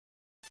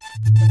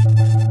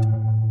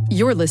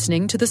You're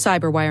listening to the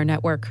Cyberwire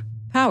Network,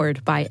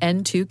 powered by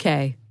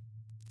N2K.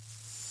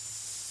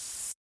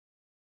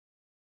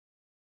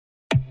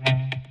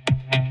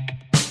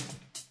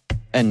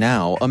 And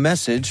now, a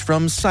message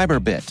from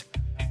Cyberbit.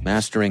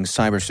 Mastering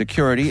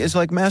cybersecurity is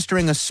like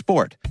mastering a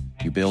sport.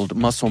 You build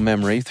muscle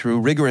memory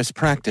through rigorous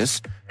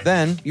practice,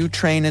 then you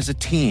train as a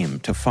team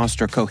to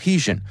foster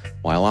cohesion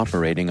while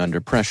operating under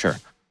pressure.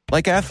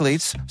 Like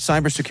athletes,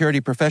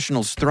 cybersecurity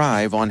professionals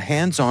thrive on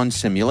hands-on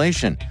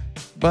simulation.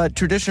 But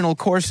traditional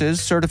courses,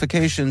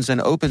 certifications,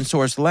 and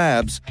open-source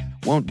labs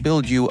won't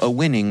build you a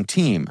winning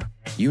team.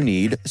 You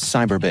need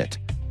Cyberbit.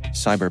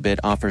 Cyberbit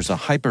offers a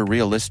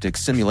hyper-realistic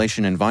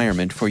simulation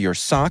environment for your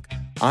SOC,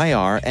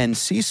 IR, and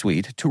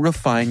C-suite to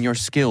refine your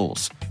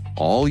skills,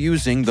 all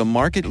using the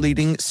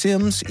market-leading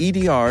SIMs,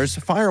 EDRs,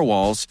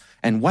 firewalls,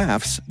 and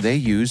WAFs they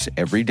use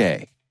every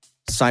day.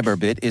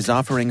 Cyberbit is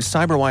offering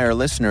Cyberwire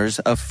listeners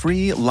a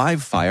free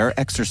live-fire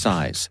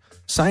exercise.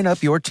 Sign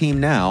up your team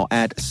now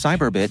at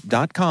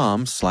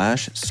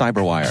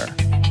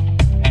cyberbit.com/cyberwire.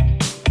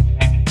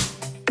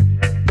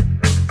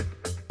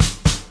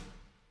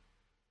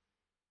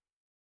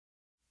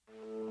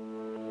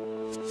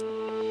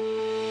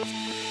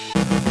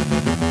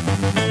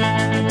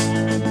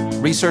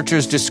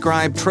 Researchers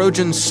describe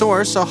Trojan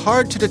Source, a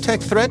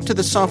hard-to-detect threat to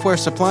the software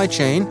supply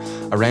chain.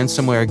 A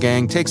ransomware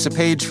gang takes a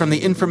page from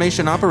the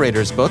Information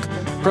Operator's book.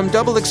 From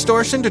double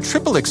extortion to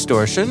triple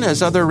extortion,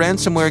 as other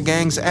ransomware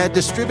gangs add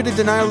distributed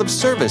denial of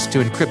service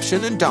to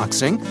encryption and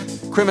doxing.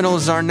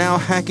 Criminals are now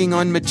hacking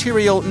on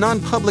material,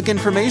 non-public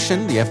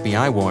information, the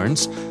FBI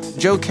warns.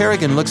 Joe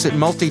Kerrigan looks at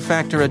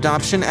multi-factor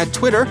adoption at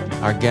Twitter.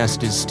 Our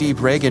guest is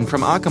Steve Reagan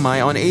from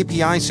Akamai on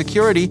API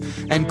security.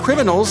 And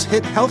criminals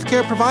hit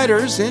healthcare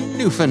providers in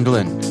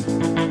Newfoundland.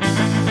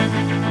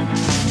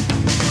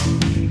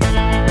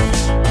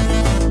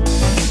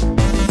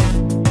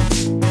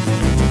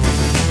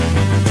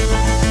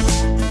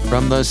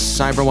 From the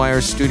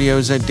Cyberwire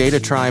studios at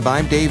Data Tribe,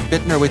 I'm Dave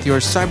Bittner with your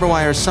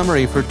Cyberwire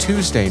summary for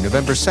Tuesday,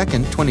 November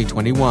 2nd,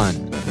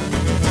 2021.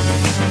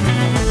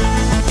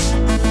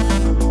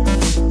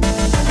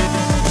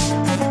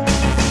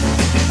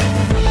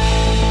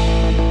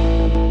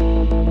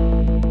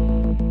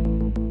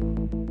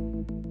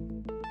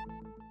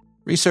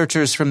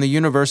 Researchers from the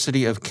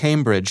University of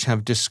Cambridge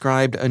have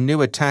described a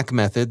new attack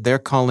method they're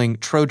calling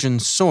Trojan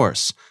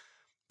Source.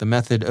 The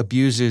method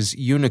abuses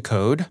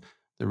Unicode.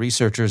 The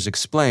researchers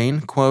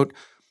explain, quote,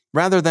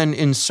 rather than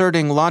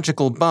inserting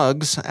logical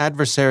bugs,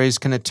 adversaries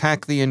can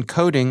attack the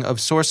encoding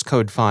of source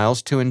code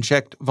files to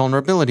inject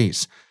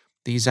vulnerabilities.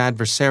 These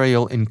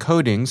adversarial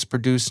encodings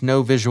produce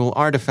no visual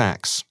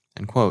artifacts,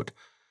 end quote.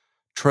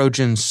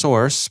 Trojan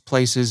Source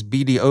places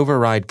BD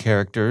override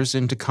characters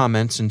into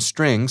comments and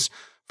strings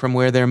from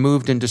where they're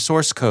moved into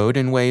source code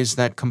in ways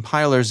that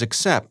compilers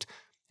accept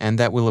and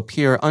that will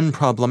appear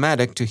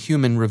unproblematic to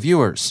human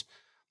reviewers.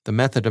 The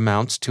method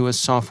amounts to a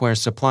software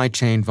supply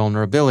chain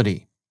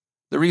vulnerability.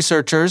 The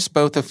researchers,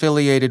 both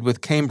affiliated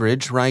with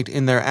Cambridge, write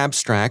in their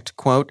abstract,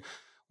 quote,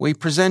 we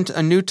present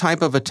a new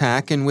type of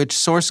attack in which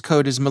source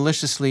code is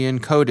maliciously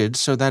encoded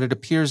so that it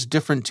appears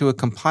different to a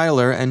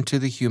compiler and to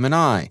the human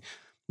eye.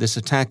 This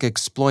attack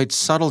exploits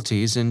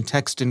subtleties in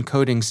text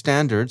encoding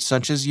standards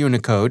such as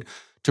Unicode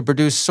to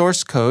produce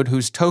source code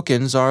whose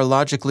tokens are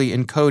logically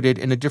encoded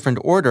in a different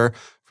order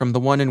from the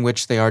one in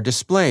which they are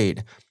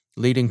displayed,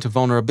 leading to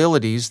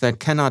vulnerabilities that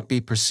cannot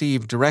be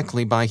perceived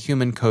directly by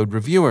human code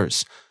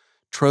reviewers.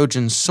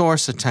 Trojan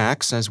Source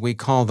attacks, as we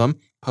call them,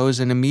 pose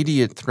an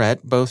immediate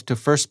threat both to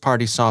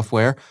first-party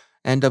software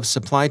and of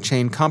supply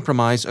chain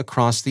compromise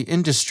across the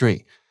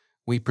industry.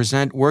 We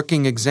present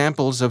working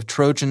examples of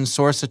Trojan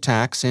Source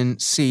attacks in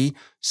C,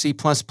 C++,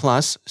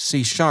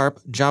 C#,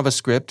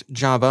 JavaScript,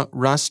 Java,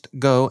 Rust,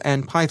 Go,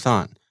 and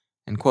Python.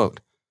 End quote.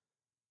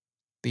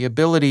 The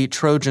ability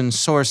Trojan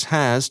Source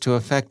has to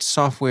affect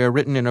software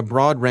written in a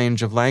broad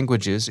range of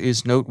languages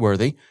is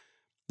noteworthy.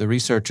 The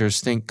researchers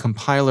think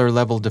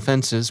compiler-level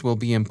defenses will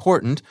be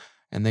important,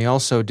 and they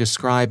also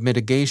describe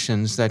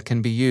mitigations that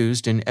can be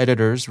used in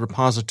editors,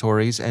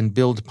 repositories, and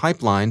build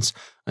pipelines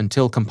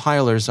until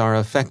compilers are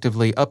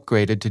effectively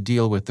upgraded to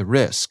deal with the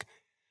risk.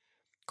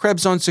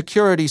 Krebs on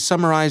Security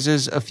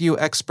summarizes a few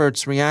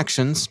experts'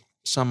 reactions.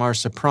 Some are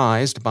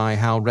surprised by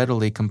how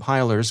readily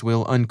compilers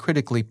will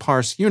uncritically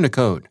parse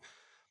Unicode.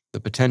 The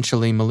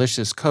potentially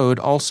malicious code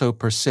also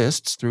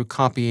persists through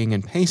copying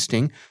and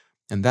pasting,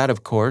 and that,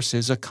 of course,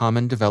 is a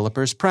common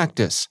developer's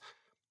practice.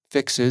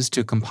 Fixes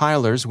to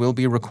compilers will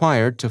be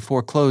required to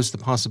foreclose the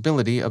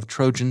possibility of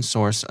Trojan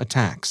Source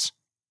attacks.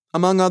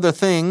 Among other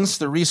things,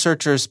 the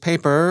researchers'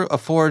 paper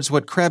affords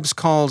what Krebs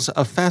calls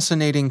a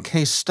fascinating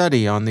case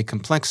study on the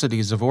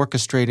complexities of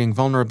orchestrating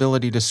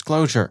vulnerability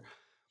disclosure.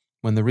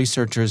 When the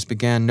researchers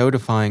began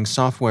notifying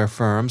software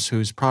firms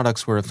whose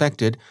products were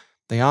affected,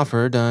 they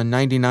offered a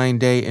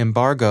 99-day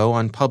embargo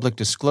on public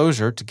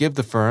disclosure to give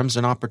the firms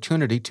an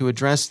opportunity to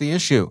address the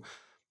issue.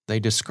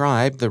 They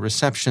described the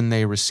reception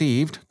they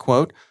received,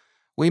 quote,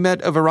 We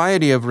met a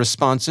variety of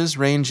responses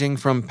ranging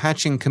from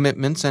patching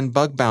commitments and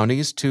bug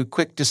bounties to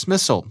quick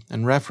dismissal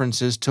and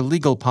references to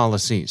legal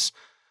policies.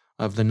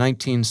 Of the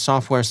 19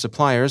 software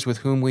suppliers with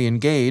whom we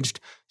engaged,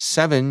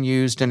 7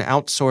 used an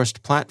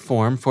outsourced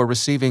platform for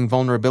receiving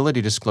vulnerability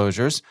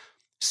disclosures,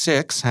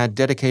 6 had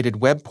dedicated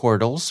web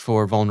portals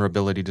for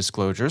vulnerability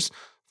disclosures,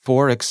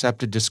 4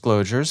 accepted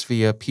disclosures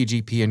via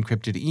PGP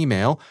encrypted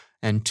email,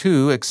 and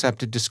 2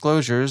 accepted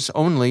disclosures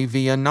only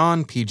via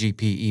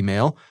non-PGP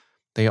email.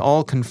 They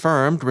all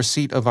confirmed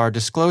receipt of our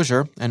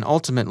disclosure, and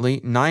ultimately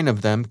 9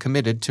 of them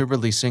committed to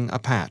releasing a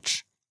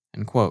patch."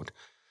 End quote.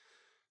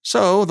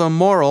 So, the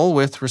moral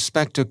with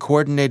respect to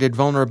coordinated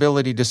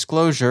vulnerability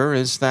disclosure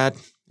is that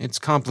it's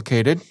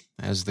complicated,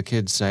 as the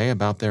kids say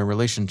about their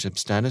relationship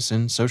status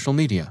in social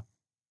media.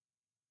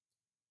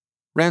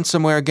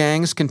 Ransomware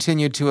gangs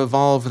continue to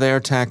evolve their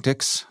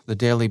tactics. The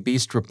Daily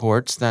Beast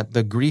reports that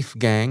the Grief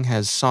Gang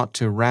has sought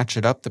to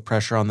ratchet up the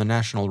pressure on the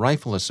National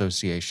Rifle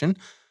Association,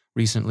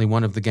 recently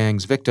one of the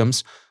gang's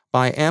victims,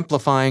 by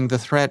amplifying the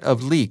threat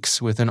of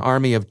leaks with an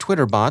army of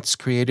Twitter bots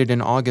created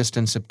in August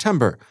and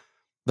September.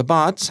 The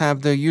bots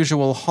have the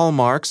usual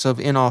hallmarks of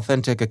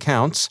inauthentic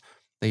accounts.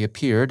 They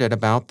appeared at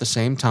about the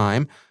same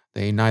time.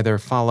 They neither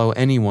follow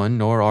anyone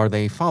nor are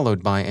they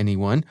followed by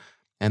anyone,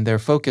 and they're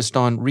focused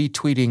on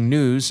retweeting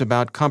news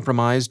about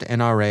compromised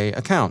NRA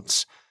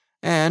accounts.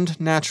 And,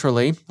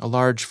 naturally, a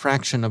large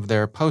fraction of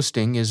their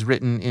posting is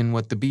written in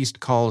what the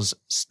Beast calls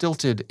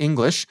stilted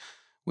English,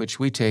 which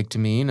we take to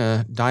mean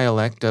a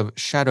dialect of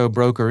shadow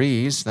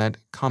brokerese, that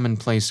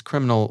commonplace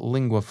criminal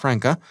lingua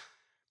franca.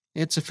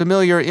 It's a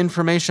familiar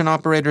information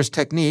operator's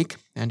technique,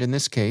 and in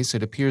this case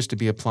it appears to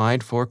be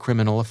applied for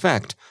criminal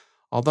effect,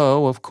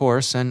 although, of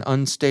course, an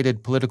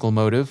unstated political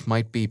motive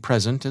might be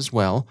present as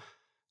well.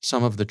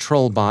 Some of the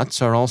troll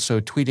bots are also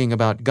tweeting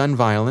about gun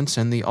violence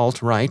and the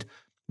alt-right,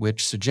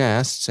 which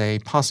suggests a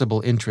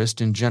possible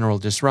interest in general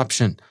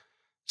disruption.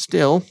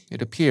 Still,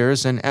 it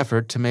appears an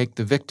effort to make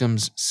the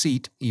victim's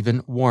seat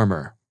even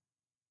warmer.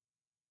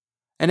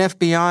 An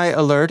FBI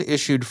alert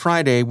issued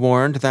Friday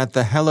warned that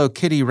the Hello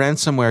Kitty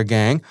ransomware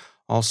gang,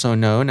 also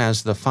known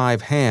as the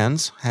Five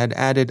Hands, had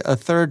added a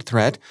third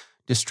threat,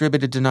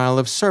 distributed denial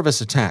of service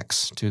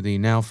attacks, to the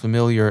now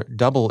familiar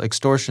double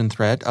extortion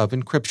threat of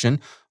encryption,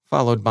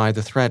 followed by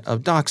the threat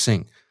of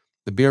doxing.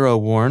 The Bureau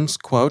warns,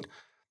 quote,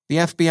 "The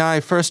FBI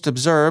first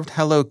observed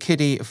Hello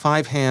Kitty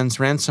Five Hands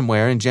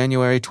ransomware in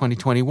January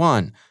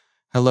 2021.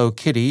 Hello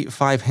Kitty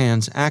Five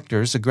Hands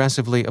actors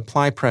aggressively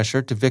apply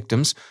pressure to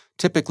victims,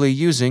 typically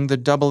using the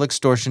double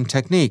extortion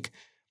technique.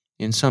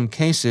 In some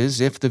cases,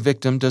 if the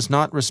victim does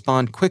not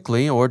respond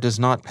quickly or does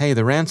not pay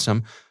the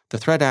ransom, the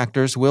threat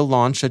actors will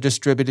launch a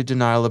distributed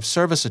denial of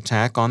service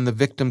attack on the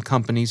victim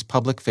company's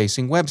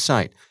public-facing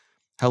website.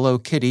 Hello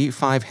Kitty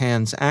Five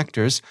Hands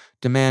actors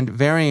demand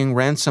varying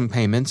ransom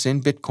payments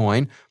in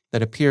Bitcoin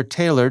that appear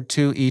tailored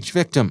to each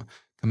victim,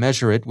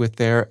 commensurate with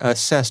their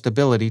assessed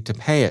ability to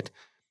pay it.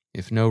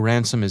 If no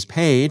ransom is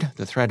paid,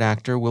 the threat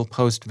actor will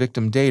post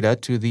victim data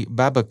to the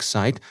Babuk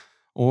site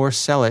or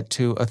sell it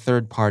to a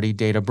third-party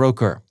data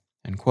broker."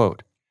 End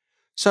quote.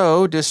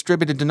 So,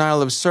 distributed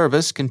denial of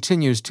service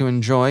continues to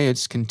enjoy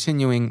its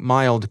continuing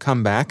mild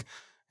comeback,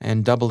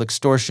 and double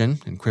extortion,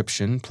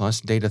 encryption plus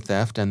data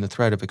theft and the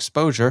threat of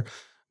exposure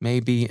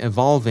may be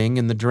evolving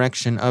in the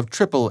direction of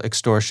triple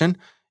extortion,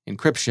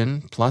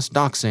 encryption plus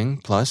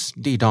doxing plus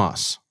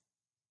DDoS.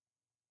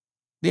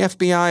 The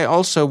FBI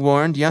also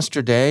warned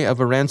yesterday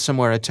of a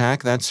ransomware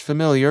attack that's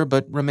familiar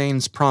but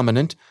remains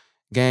prominent.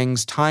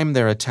 Gangs time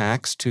their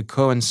attacks to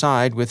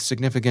coincide with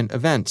significant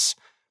events.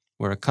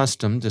 We're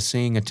accustomed to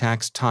seeing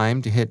attacks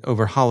timed to hit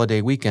over holiday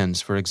weekends,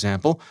 for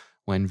example,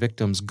 when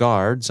victims'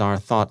 guards are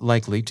thought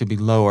likely to be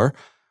lower.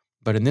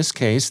 But in this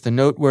case, the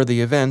noteworthy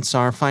events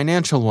are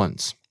financial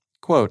ones.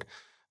 Quote,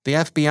 "The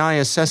FBI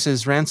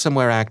assesses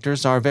ransomware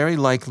actors are very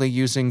likely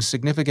using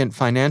significant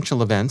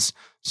financial events,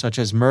 such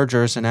as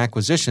mergers and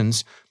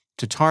acquisitions,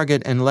 to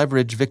target and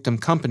leverage victim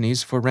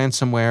companies for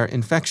ransomware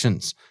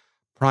infections.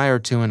 Prior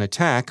to an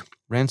attack,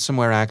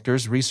 ransomware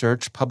actors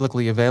research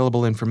publicly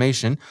available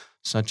information,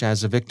 such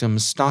as a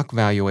victim's stock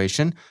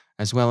valuation,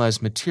 as well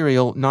as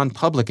material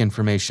non-public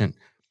information.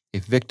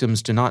 If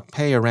victims do not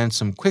pay a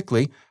ransom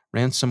quickly,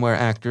 ransomware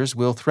actors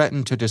will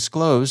threaten to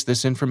disclose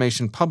this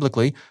information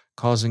publicly,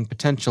 causing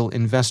potential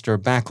investor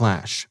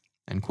backlash."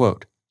 End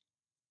quote.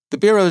 The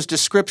Bureau's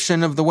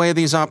description of the way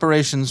these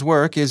operations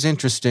work is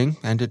interesting,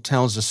 and it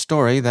tells a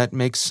story that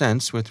makes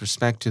sense with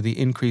respect to the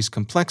increased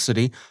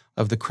complexity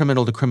of the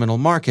criminal-to-criminal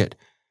market.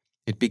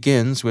 It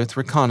begins with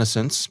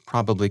reconnaissance,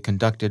 probably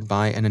conducted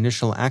by an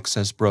initial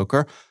access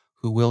broker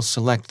who will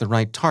select the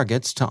right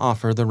targets to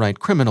offer the right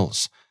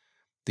criminals.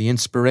 The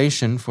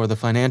inspiration for the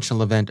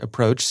financial event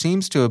approach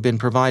seems to have been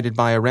provided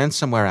by a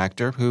ransomware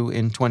actor who,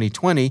 in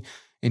 2020,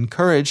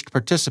 encouraged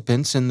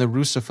participants in the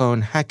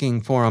Russophone hacking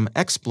forum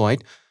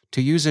Exploit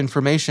to use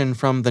information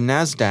from the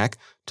NASDAQ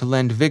to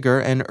lend vigor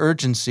and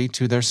urgency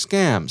to their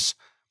scams.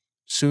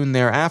 Soon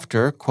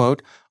thereafter,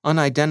 quote,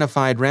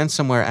 "Unidentified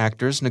ransomware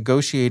actors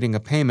negotiating a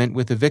payment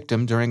with a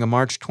victim during a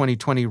March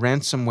 2020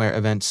 ransomware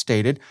event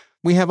stated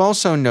We have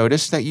also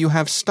noticed that you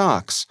have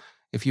stocks.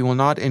 If you will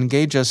not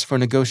engage us for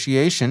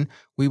negotiation,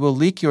 we will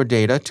leak your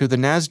data to the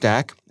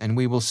NASDAQ and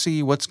we will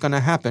see what's going to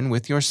happen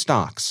with your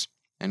stocks."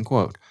 End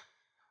quote.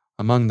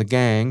 Among the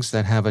gangs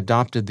that have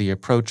adopted the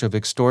approach of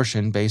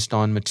extortion based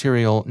on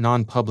material,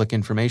 non-public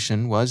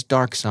information was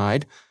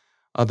DarkSide.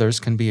 Others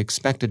can be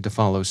expected to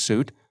follow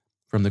suit.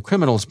 From the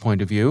criminal's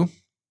point of view,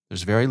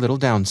 there's very little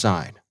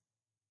downside.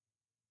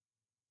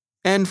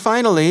 And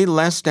finally,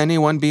 lest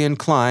anyone be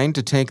inclined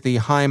to take the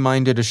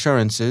high-minded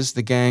assurances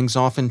the gangs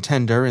often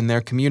tender in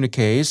their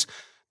communiques,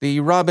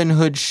 the Robin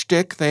Hood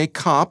shtick they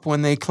cop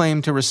when they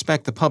claim to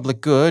respect the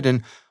public good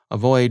and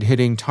avoid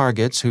hitting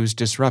targets whose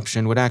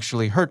disruption would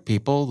actually hurt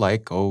people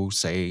like,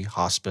 say,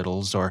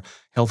 hospitals or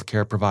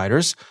healthcare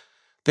providers.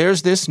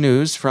 There's this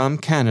news from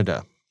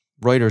Canada.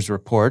 Reuters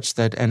reports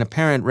that an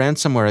apparent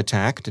ransomware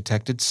attack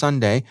detected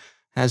Sunday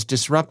has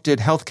disrupted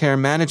healthcare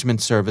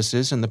management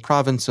services in the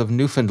province of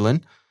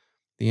Newfoundland.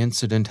 The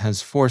incident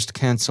has forced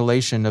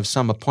cancellation of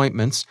some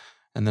appointments,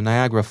 and the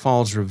Niagara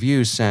Falls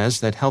Review says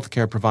that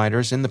healthcare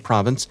providers in the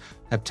province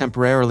have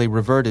temporarily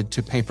reverted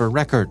to paper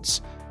records.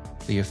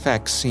 The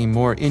effects seem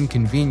more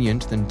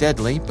inconvenient than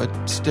deadly, but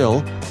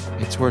still,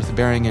 it's worth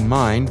bearing in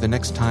mind the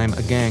next time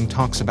a gang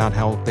talks about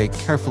how they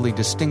carefully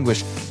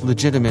distinguish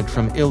legitimate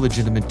from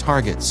illegitimate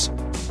targets.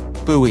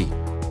 Phooey.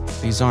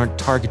 These aren't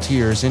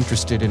targeteers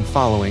interested in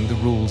following the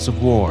rules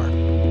of war.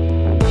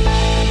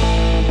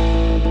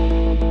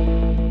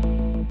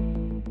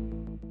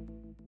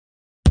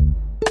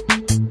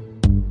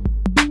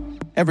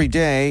 Every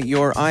day,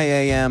 your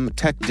IAM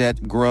tech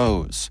debt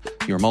grows.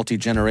 Your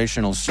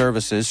multi-generational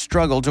services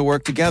struggle to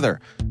work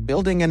together.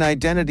 Building an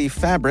identity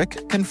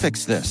fabric can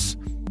fix this.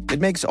 It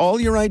makes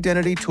all your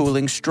identity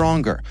tooling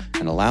stronger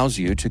and allows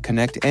you to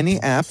connect any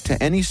app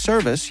to any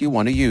service you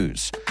want to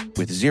use,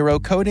 with zero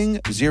coding,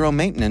 zero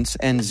maintenance,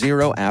 and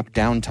zero app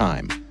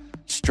downtime.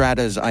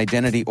 Strata's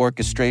identity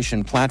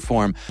orchestration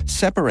platform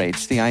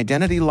separates the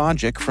identity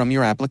logic from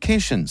your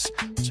applications,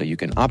 so you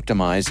can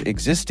optimize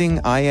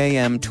existing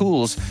IAM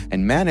tools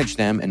and manage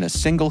them in a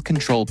single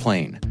control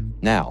plane.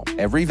 Now,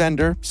 every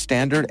vendor,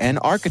 standard, and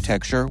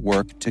architecture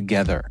work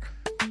together.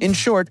 In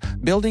short,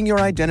 building your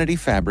identity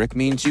fabric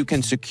means you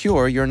can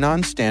secure your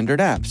non-standard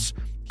apps,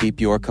 keep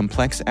your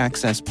complex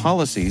access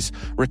policies,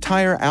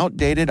 retire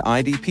outdated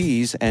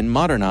IDPs, and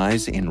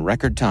modernize in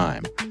record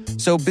time.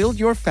 So build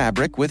your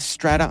fabric with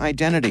Strata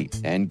Identity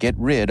and get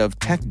rid of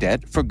tech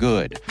debt for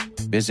good.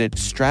 Visit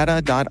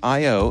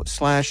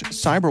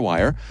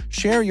strata.io/cyberwire,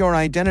 share your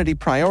identity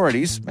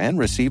priorities, and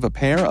receive a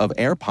pair of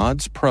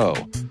AirPods Pro.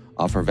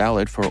 Offer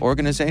valid for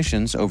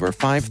organizations over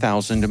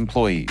 5,000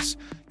 employees.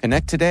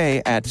 Connect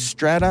today at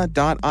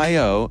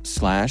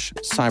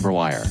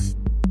strata.io/cyberwire.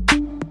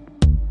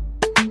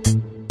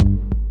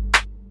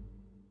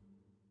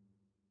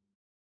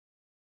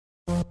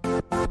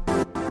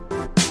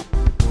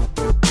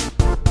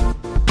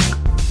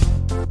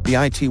 The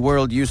IT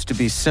world used to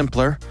be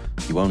simpler.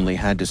 You only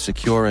had to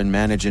secure and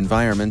manage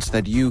environments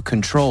that you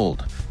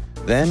controlled.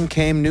 Then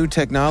came new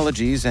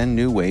technologies and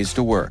new ways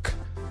to work.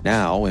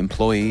 Now,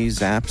 employees,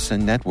 apps,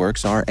 and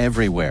networks are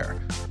everywhere.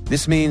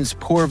 This means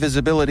poor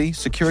visibility,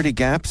 security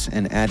gaps,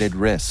 and added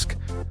risk.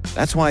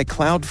 That's why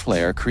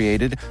Cloudflare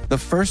created the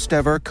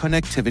first-ever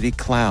connectivity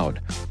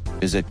cloud.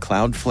 Visit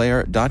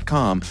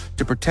cloudflare.com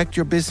to protect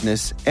your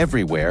business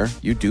everywhere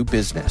you do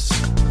business.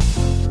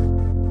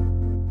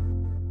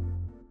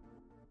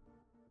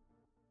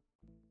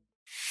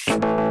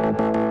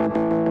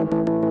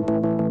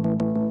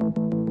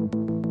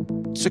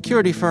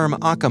 Security firm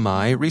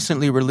Akamai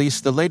recently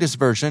released the latest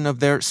version of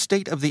their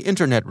State of the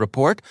Internet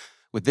report,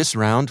 with this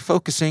round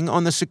focusing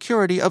on the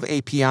security of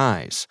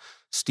APIs.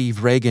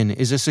 Steve Reagan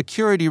is a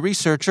security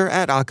researcher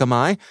at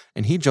Akamai,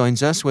 and he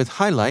joins us with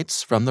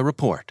highlights from the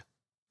report.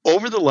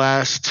 Over the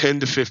last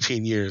 10 to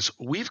 15 years,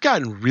 we've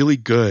gotten really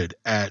good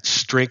at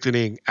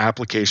strengthening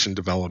application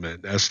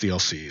development,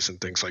 SDLCs,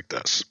 and things like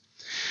this.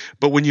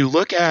 But when you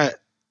look at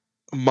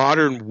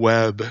modern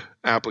web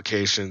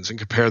applications and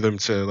compare them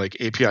to like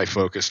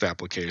API-focused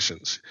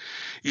applications,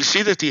 you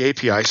see that the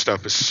API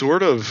stuff is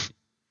sort of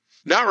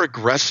not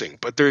regressing,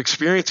 but they're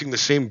experiencing the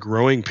same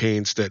growing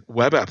pains that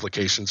web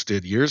applications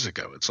did years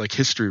ago. It's like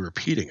history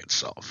repeating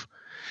itself.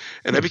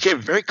 And that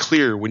became very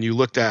clear when you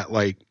looked at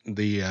like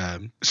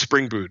the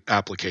Spring Boot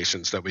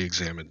applications that we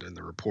examined in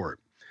the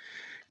report.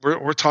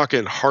 We're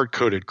talking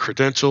hard-coded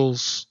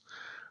credentials,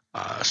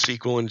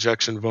 SQL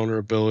injection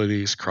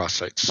vulnerabilities,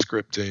 cross-site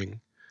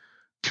scripting,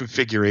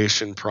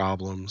 configuration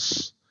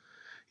problems,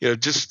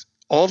 just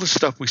all the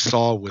stuff we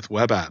saw with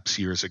web apps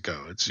years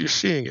ago. You're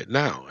seeing it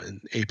now in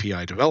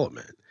API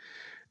development.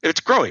 And it's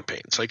growing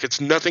pains. Like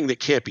it's nothing that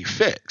can't be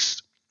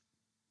fixed.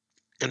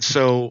 And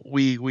so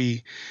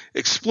we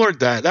explored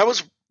that. That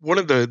was one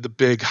of the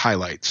big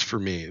highlights for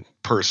me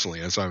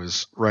personally as I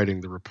was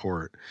writing the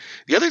report.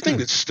 The other thing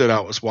that stood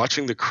out was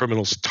watching the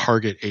criminals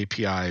target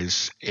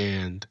APIs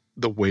and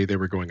the way they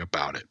were going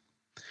about it.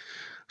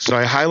 So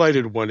I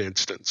highlighted one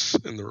instance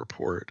in the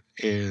report,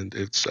 and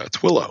it's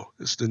Twilio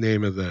is the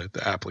name of the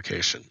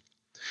application.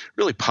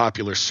 Really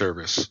popular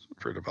service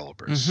for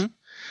developers. Mm-hmm.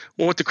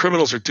 Well, what the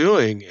criminals are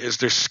doing is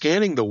they're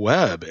scanning the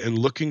web and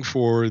looking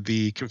for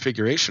the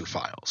configuration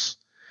files.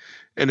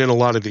 And in a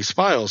lot of these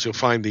files, you'll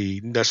find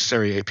the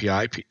necessary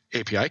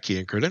API key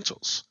and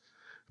credentials.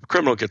 If a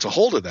criminal gets a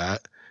hold of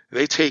that,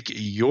 they take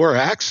your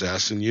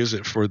access and use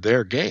it for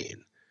their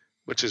gain,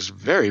 which is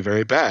very,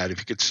 very bad if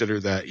you consider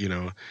that,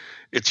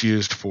 it's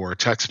used for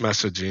text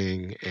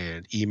messaging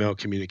and email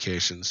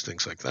communications,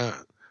 things like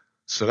that.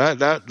 So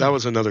that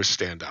was another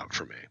standout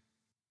for me.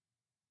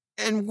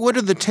 And what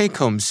are the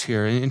take-homes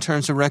here in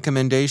terms of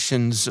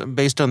recommendations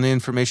based on the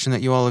information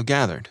that you all have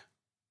gathered?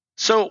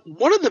 So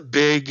one of the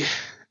big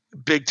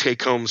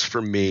take-homes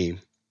for me,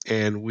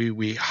 and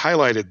we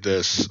highlighted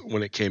this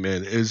when it came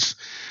in, is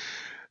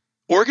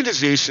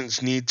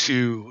organizations need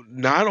to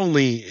not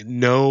only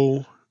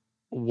know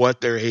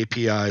what their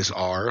APIs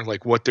are,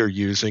 like what they're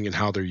using and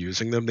how they're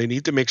using them, they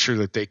need to make sure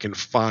that they can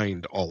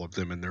find all of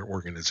them in their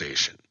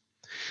organization.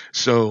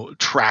 So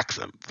track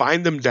them,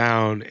 find them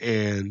down,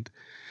 and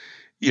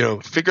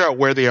figure out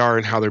where they are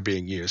and how they're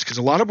being used. Because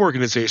a lot of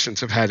organizations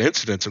have had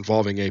incidents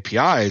involving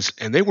APIs,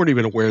 and they weren't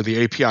even aware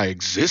the API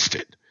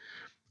existed.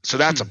 So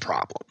that's a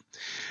problem.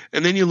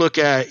 And then you look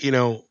at,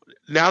 now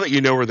that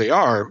you know where they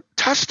are,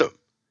 test them.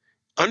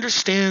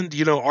 Understand,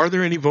 are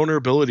there any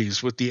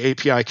vulnerabilities with the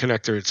API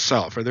connector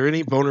itself? Are there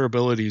any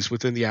vulnerabilities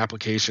within the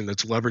application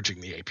that's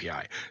leveraging the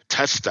API?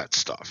 Test that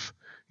stuff.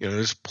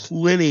 There's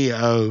plenty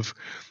of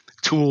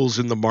tools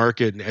in the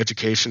market and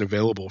education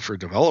available for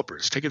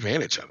developers. Take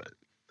advantage of it.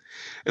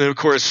 And then, of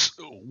course,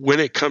 when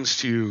it comes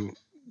to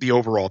the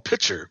overall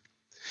picture,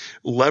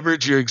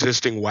 leverage your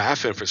existing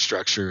WAF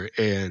infrastructure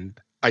and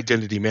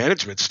identity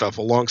management stuff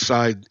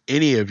alongside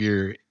any of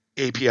your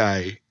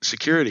API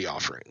security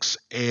offerings.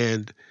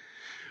 And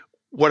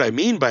what I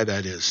mean by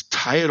that is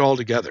tie it all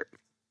together.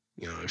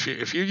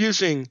 If you're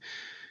using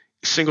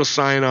single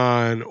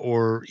sign-on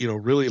or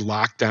really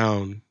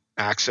lockdown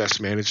access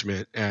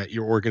management at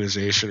your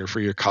organization or for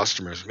your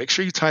customers, make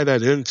sure you tie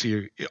that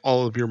into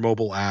all of your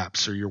mobile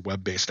apps or your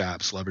web-based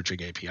apps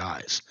leveraging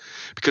APIs.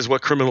 Because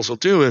what criminals will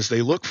do is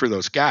they look for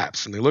those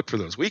gaps and they look for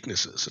those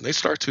weaknesses and they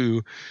start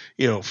to,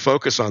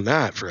 focus on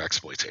that for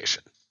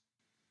exploitation.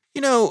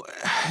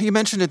 You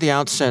mentioned at the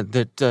outset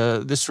that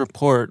this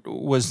report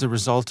was the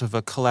result of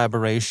a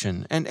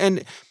collaboration.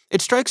 And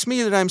it strikes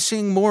me that I'm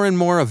seeing more and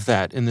more of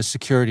that in the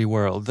security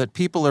world, that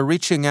people are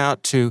reaching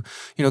out to,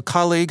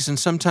 colleagues and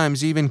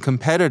sometimes even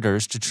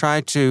competitors to try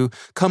to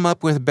come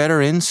up with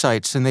better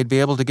insights than they'd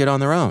be able to get on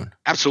their own.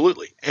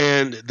 Absolutely.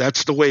 And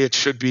that's the way it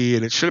should be.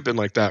 And it should have been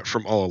like that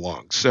from all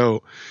along.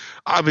 So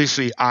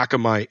obviously,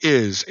 Akamai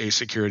is a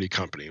security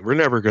company. We're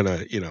never going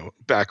to,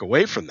 back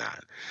away from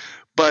that.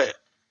 But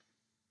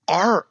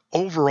our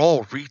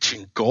overall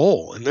reaching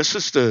goal, and this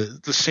is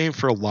the same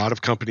for a lot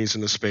of companies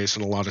in the space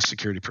and a lot of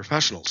security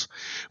professionals,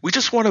 we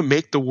just want to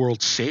make the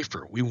world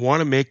safer. We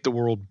want to make the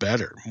world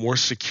better, more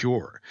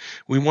secure.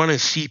 We want to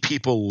see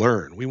people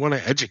learn. We want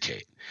to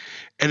educate.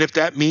 And if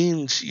that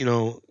means,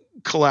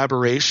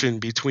 collaboration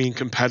between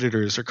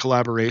competitors or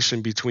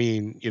collaboration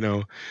between,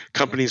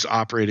 companies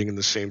operating in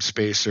the same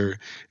space or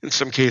in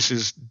some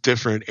cases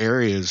different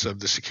areas of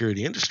the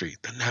security industry,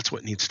 then that's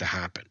what needs to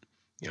happen.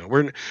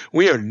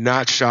 We are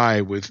not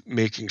shy with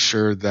making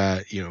sure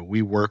that,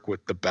 we work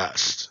with the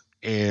best.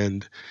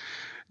 And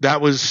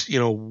that was,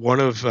 one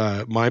of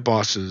my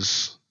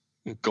boss's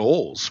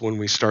goals when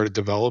we started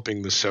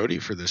developing the SOTI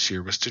for this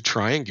year was to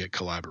try and get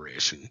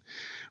collaboration.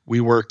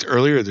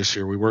 Earlier this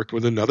year, we worked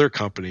with another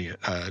company,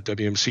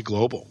 WMC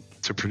Global,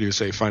 to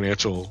produce a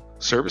financial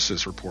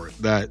services report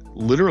that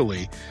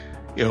literally,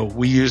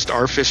 we used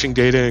our phishing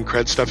data and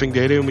cred stuffing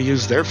data, and we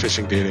used their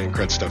phishing data and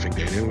cred stuffing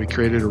data, and we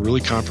created a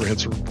really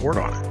comprehensive report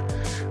on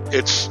it.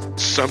 It's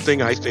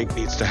something I think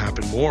needs to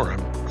happen more.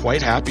 I'm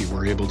quite happy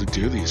we're able to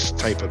do these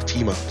type of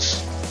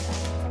team-ups.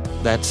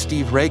 That's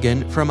Steve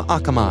Reagan from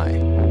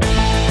Akamai.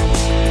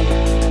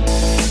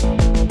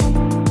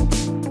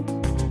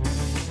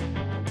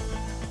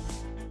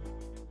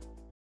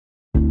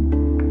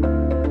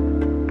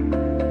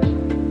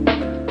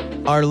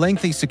 Are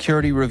lengthy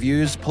security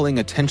reviews pulling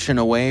attention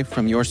away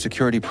from your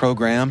security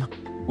program?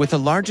 With the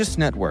largest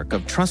network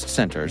of trust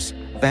centers,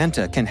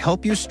 Vanta can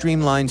help you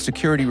streamline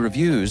security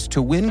reviews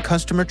to win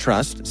customer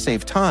trust,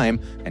 save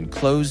time, and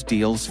close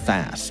deals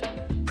fast.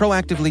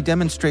 Proactively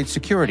demonstrate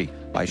security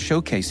by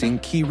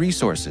showcasing key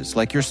resources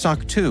like your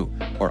SOC 2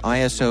 or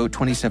ISO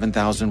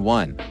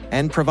 27001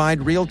 and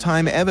provide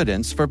real-time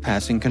evidence for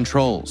passing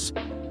controls.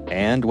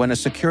 And when a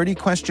security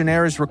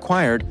questionnaire is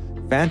required,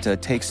 Vanta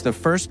takes the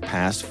first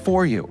pass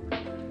for you.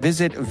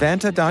 Visit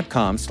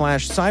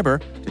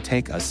vanta.com/cyber to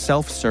take a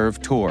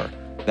self-serve tour.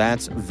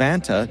 That's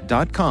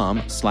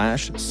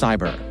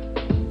vanta.com/cyber.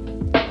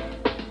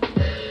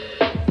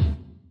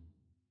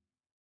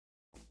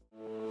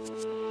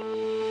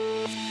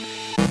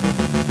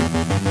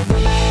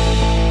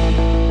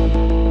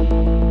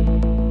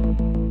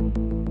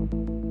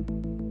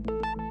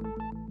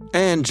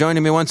 And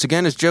joining me once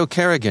again is Joe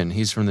Carrigan.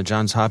 He's from the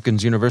Johns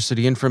Hopkins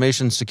University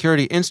Information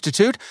Security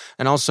Institute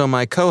and also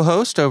my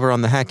co-host over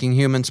on the Hacking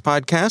Humans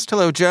podcast.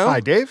 Hello, Joe.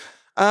 Hi, Dave.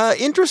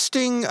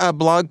 Interesting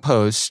blog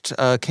post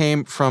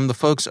came from the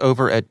folks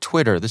over at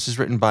Twitter. This is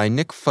written by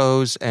Nick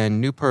Foes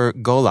and Nupur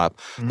Golap.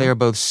 Mm-hmm. They are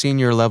both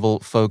senior level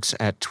folks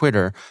at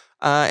Twitter.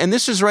 And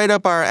this is right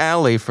up our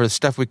alley for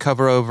stuff we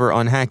cover over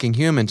on Hacking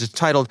Humans. It's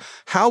titled,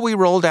 How We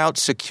Rolled Out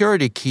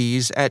Security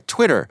Keys at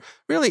Twitter.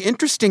 Really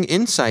interesting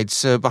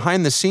insights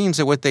behind the scenes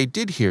of what they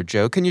did here,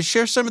 Joe. Can you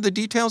share some of the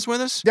details with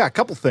us? Yeah, a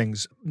couple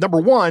things.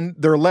 Number one,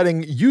 they're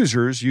letting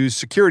users use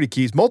security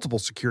keys, multiple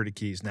security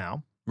keys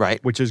now.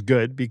 Right. Which is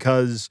good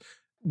because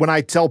when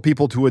I tell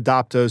people to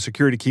adopt a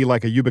security key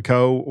like a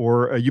Yubico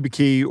or a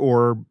YubiKey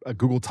or a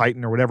Google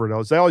Titan or whatever it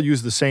is, they all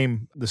use the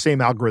same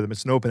algorithm.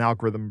 It's an open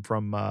algorithm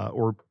from,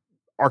 or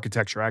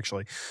architecture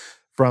actually,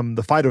 from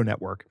the FIDO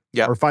network,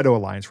 or FIDO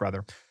Alliance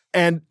rather.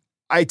 And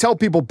I tell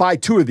people buy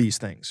 2 of these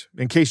things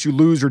in case you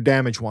lose or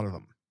damage one of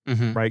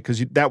them, right? Because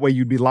that way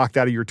you'd be locked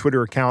out of your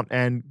Twitter account,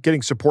 and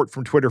getting support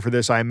from Twitter for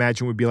this, I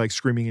imagine, would be like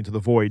screaming into the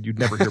void. You'd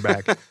never hear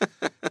back.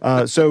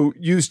 So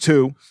use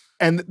 2.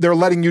 And they're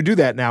letting you do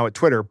that now at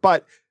Twitter.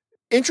 But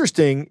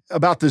interesting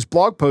about this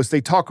blog post, they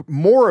talk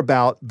more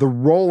about the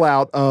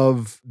rollout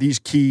of these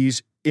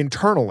keys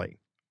internally.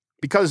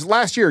 Because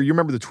last year, you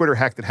remember the Twitter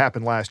hack that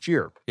happened last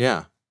year.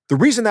 Yeah. The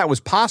reason that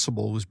was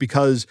possible was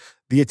because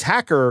the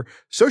attacker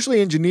socially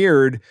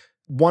engineered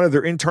one of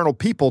their internal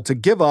people to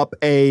give up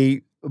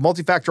a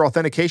multi-factor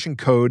authentication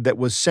code that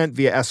was sent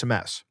via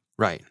SMS.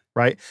 Right.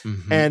 Right?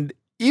 Mm-hmm. And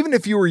even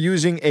if you were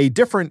using a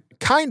different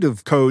kind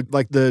of code,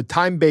 like the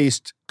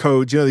time-based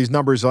codes, these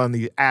numbers on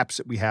the apps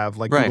that we have,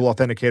 like Google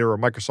Authenticator or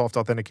Microsoft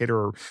Authenticator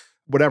or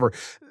whatever,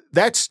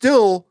 that's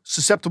still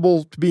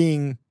susceptible to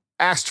being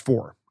asked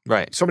for.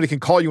 Right. Somebody can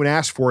call you and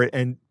ask for it,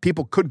 and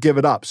people could give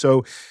it up.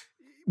 So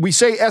we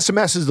say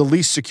SMS is the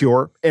least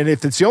secure, and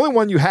if it's the only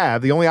one you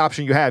have, the only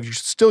option you have, you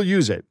should still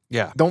use it.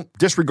 Yeah. Don't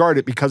disregard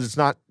it because it's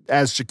not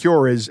as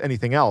secure as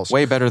anything else.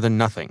 Way better than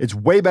nothing. It's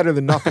way better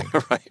than nothing.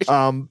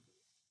 Right.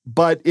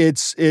 But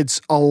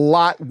it's a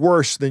lot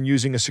worse than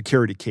using a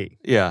security key.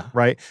 Yeah.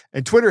 Right?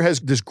 And Twitter has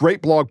this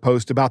great blog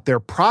post about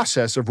their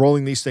process of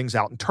rolling these things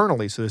out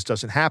internally so this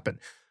doesn't happen.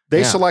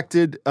 They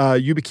selected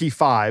YubiKey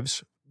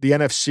 5s, the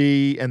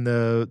NFC and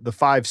the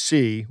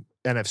 5C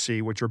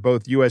NFC, which are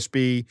both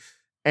USB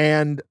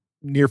and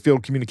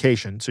near-field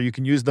communication. So you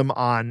can use them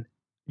on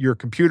your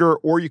computer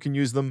or you can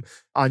use them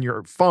on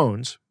your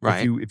phones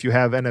if you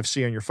have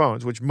NFC on your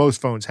phones, which most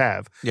phones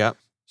have. Yeah.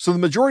 So the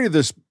majority of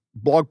this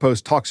blog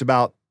post talks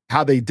about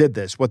how they did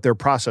this, what their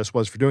process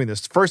was for doing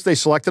this. First, they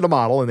selected a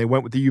model and they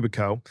went with the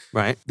Yubico,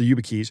 the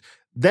YubiKeys.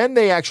 Then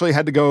they actually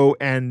had to go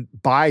and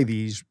buy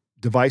these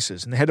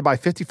devices, and they had to buy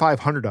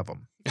 5,500 of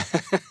them.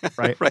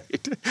 Right.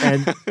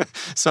 And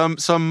some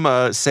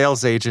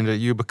sales agent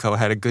at Yubico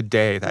had a good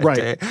day that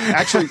day.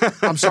 Actually,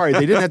 I'm sorry,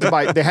 they didn't have to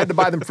buy. They had to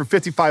buy them for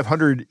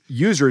 5,500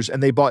 users,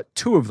 and they bought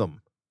 2 of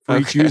them for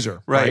each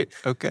user. Right.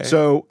 Okay.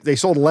 So they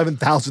sold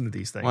 11,000 of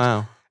these things.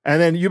 Wow. And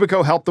then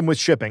Yubico helped them with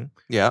shipping.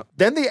 Yeah.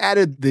 Then they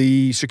added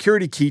the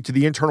security key to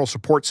the internal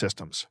support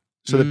systems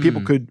so that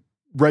people could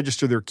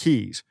register their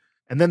keys.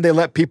 And then they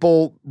let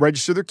people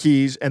register their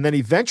keys, and then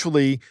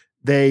eventually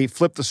they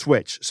flipped the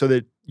switch so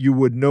that you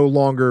would no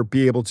longer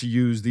be able to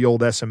use the old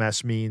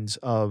SMS means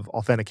of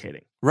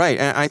authenticating. Right.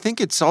 And I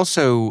think it's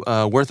also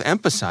worth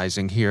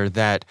emphasizing here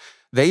that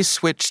they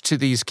switched to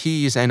these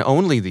keys and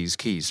only these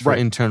keys for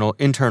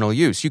internal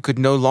use. You could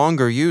no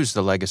longer use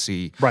the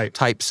legacy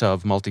types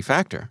of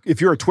multi-factor.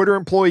 If you're a Twitter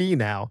employee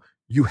now,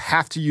 you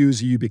have to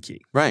use a YubiKey.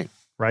 Right.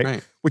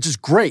 Which is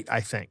great, I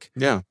think.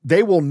 Yeah.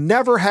 They will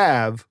never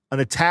have an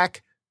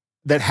attack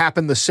that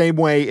happened the same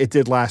way it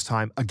did last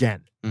time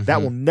again. Mm-hmm.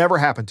 That will never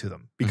happen to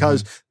them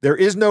because there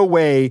is no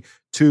way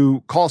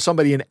to call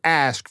somebody and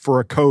ask for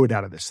a code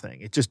out of this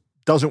thing. It just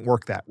doesn't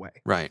work that way.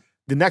 Right.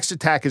 The next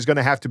attack is going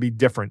to have to be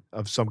different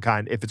of some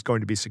kind if it's going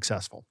to be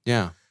successful.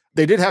 Yeah.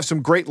 They did have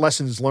some great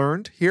lessons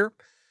learned here.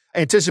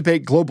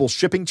 Anticipate global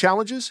shipping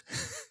challenges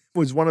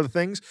was one of the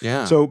things.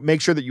 Yeah. So make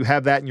sure that you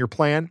have that in your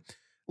plan.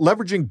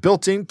 Leveraging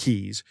built-in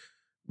keys,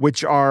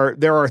 there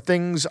are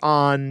things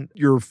on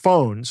your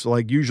phones,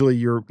 like usually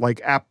your like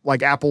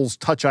Apple's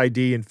Touch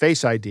ID and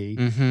Face ID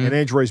and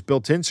Android's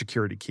built-in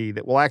security key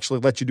that will actually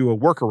let you do a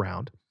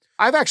workaround.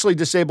 I've actually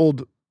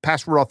disabled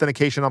password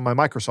authentication on my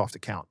Microsoft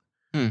account.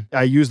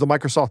 I use the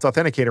Microsoft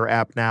Authenticator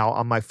app now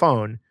on my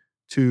phone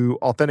to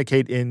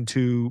authenticate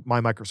into my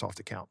Microsoft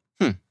account.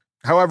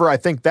 However, I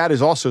think that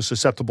is also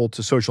susceptible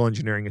to social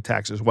engineering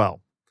attacks as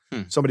well.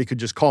 Somebody could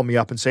just call me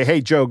up and say,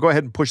 "Hey, Joe, go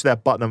ahead and push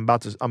that button.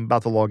 I'm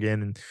about to log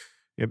in." And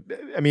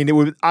I mean, it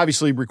would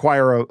obviously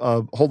require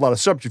a whole lot of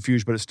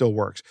subterfuge, but it still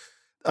works.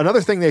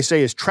 Another thing they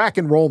say is track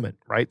enrollment.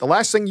 Right, the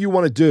last thing you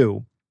want to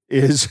do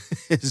is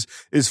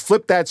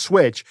flip that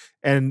switch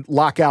and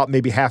lock out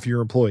maybe half of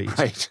your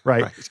employees.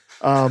 Right.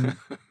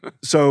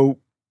 So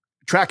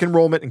track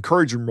enrollment,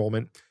 encourage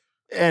enrollment,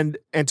 and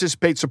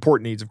anticipate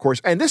support needs, of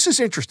course. And this is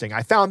interesting.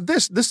 I found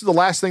this is the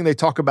last thing they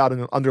talk about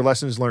under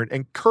lessons learned,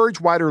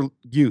 encourage wider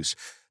use.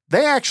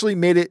 They actually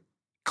made it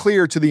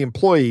clear to the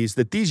employees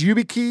that these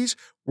YubiKeys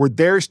were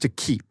theirs to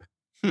keep.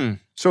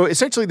 So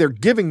essentially they're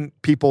giving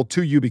people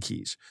 2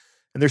 YubiKeys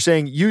and they're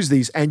saying, use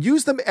these and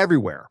use them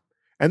everywhere.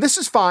 And this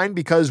is fine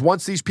because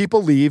once these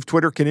people leave,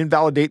 Twitter can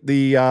invalidate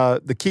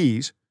the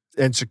keys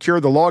and secure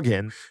the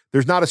login.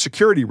 There's not a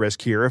security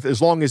risk here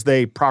as long as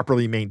they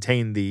properly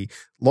maintain the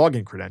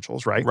login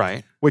credentials, right?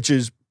 Right. Which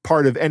is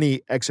part of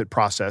any exit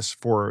process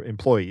for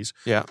employees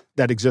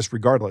that exists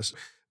regardless.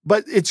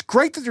 But it's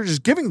great that they're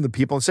just giving them to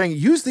people and saying,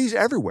 use these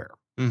everywhere.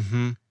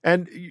 Mm-hmm.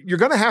 And you're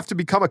going to have to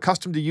become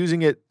accustomed to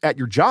using it at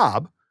your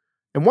job.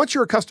 And once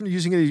you're accustomed to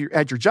using it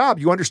at your job,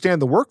 you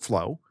understand the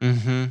workflow.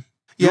 Mm-hmm.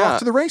 You're off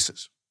to the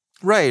races.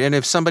 Right. And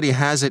if somebody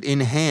has it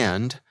in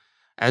hand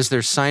as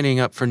they're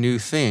signing up for new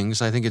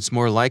things, I think it's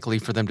more likely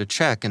for them to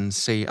check and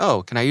say,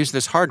 oh, can I use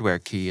this hardware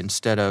key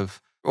instead of,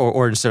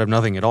 or instead of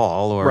nothing at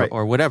all,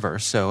 or whatever.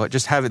 So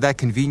just have that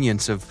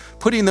convenience of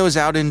putting those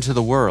out into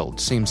the world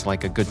seems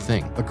like a good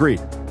thing. Agreed.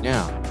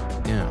 Yeah.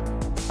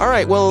 All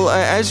right. Well,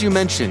 as you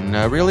mentioned,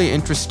 a really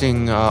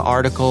interesting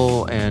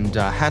article, and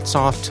hats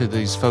off to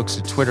these folks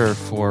at Twitter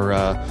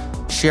for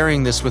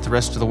sharing this with the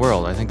rest of the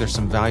world. I think there's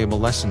some valuable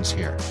lessons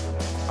here.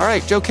 All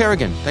right, Joe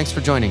Carrigan, thanks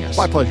for joining us.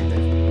 My pleasure,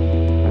 Dave.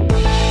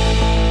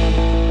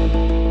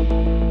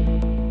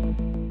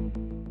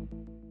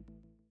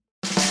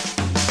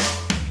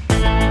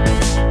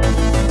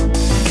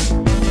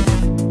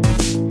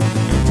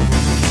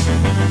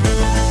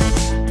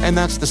 And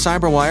that's the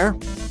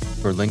Cyberwire.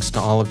 For links to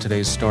all of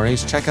today's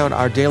stories, check out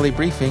our daily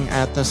briefing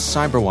at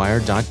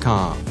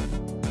thecyberwire.com.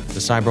 The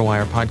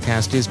Cyberwire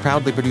podcast is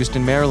proudly produced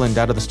in Maryland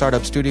out of the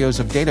startup studios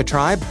of Data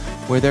Tribe,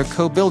 where they're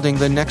co-building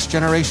the next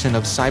generation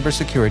of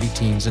cybersecurity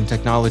teams and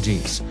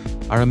technologies.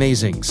 Our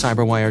amazing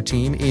Cyberwire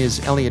team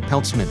is Elliot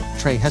Peltzman,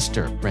 Trey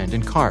Hester,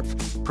 Brandon Karpf,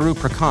 Puru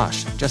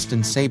Prakash,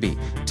 Justin Saby,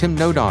 Tim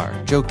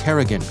Nodar, Joe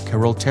Carrigan,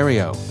 Carol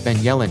Terrio, Ben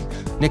Yellen,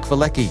 Nick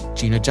Valecki,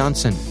 Gina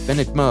Johnson,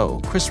 Bennett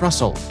Moe, Chris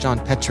Russell, John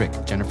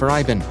Petrick, Jennifer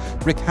Iben,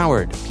 Rick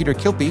Howard, Peter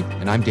Kilpie,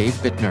 and I'm Dave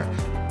Bittner.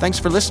 Thanks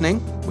for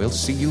listening. We'll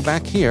see you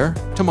back here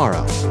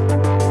tomorrow.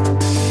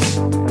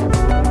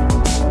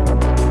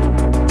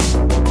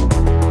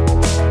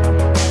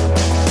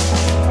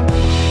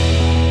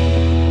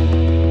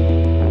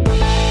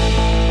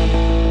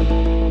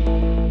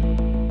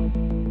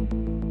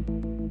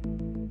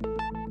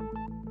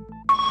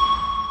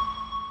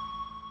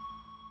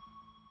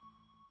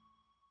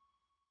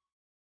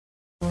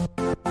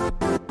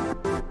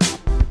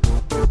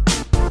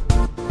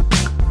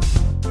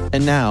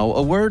 And now,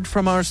 a word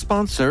from our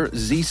sponsor,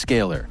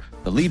 Zscaler,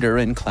 the leader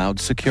in cloud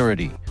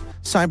security.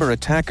 Cyber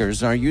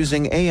attackers are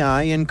using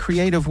AI in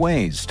creative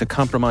ways to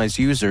compromise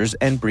users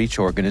and breach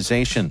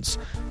organizations.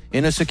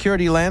 In a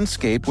security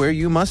landscape where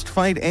you must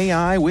fight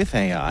AI with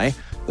AI,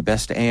 the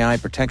best AI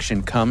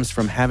protection comes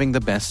from having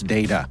the best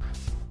data.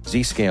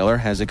 Zscaler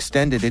has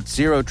extended its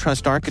Zero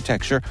Trust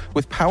architecture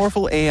with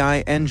powerful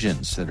AI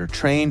engines that are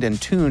trained and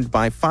tuned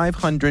by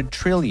 500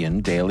 trillion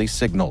daily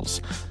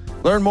signals.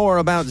 Learn more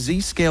about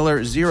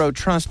Zscaler Zero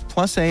Trust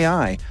Plus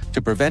AI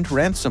to prevent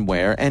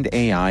ransomware and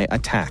AI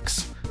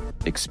attacks.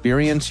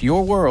 Experience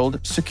your world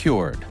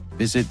secured.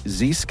 Visit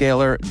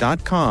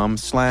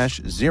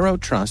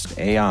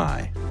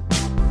zscaler.com/zerotrustai.